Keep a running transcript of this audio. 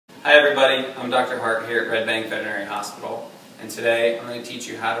Hi everybody, I'm Dr. Hart here at Red Bank Veterinary Hospital, and today I'm going to teach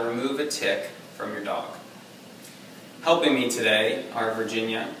you how to remove a tick from your dog. Helping me today are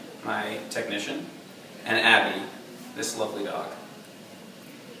Virginia, my technician, and Abby, this lovely dog.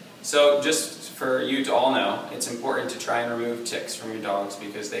 So just for you to all know, it's important to try and remove ticks from your dogs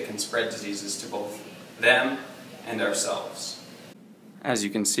because they can spread diseases to both them and ourselves. As you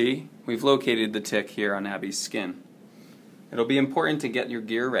can see, we've located the tick here on Abby's skin. It'll be important to get your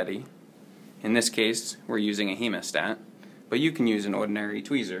gear ready. In this case, we're using a hemostat, but you can use an ordinary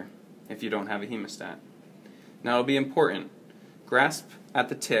tweezer if you don't have a hemostat. Now it'll be important, grasp at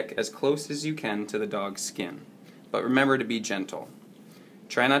the tick as close as you can to the dog's skin, but remember to be gentle.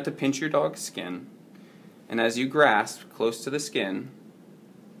 Try not to pinch your dog's skin, and as you grasp close to the skin,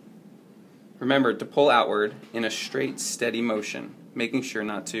 remember to pull outward in a straight, steady motion, making sure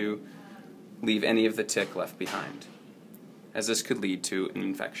not to leave any of the tick left behind, as this could lead to an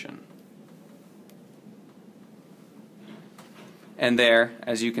infection. And there,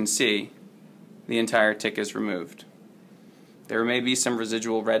 as you can see, the entire tick is removed. There may be some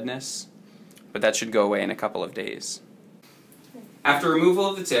residual redness, but that should go away in a couple of days. After removal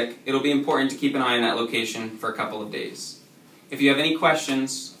of the tick, it'll be important to keep an eye on that location for a couple of days. If you have any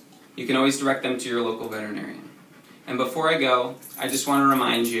questions, you can always direct them to your local veterinarian. And before I go, I just want to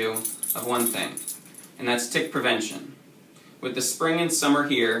remind you of one thing, and that's tick prevention. With the spring and summer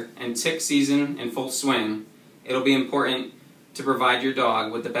here, and tick season in full swing, it'll be important to provide your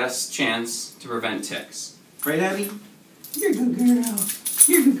dog with the best chance to prevent ticks. Right, Abby? You're a good girl.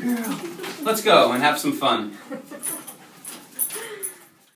 You're a good girl. Let's go and have some fun.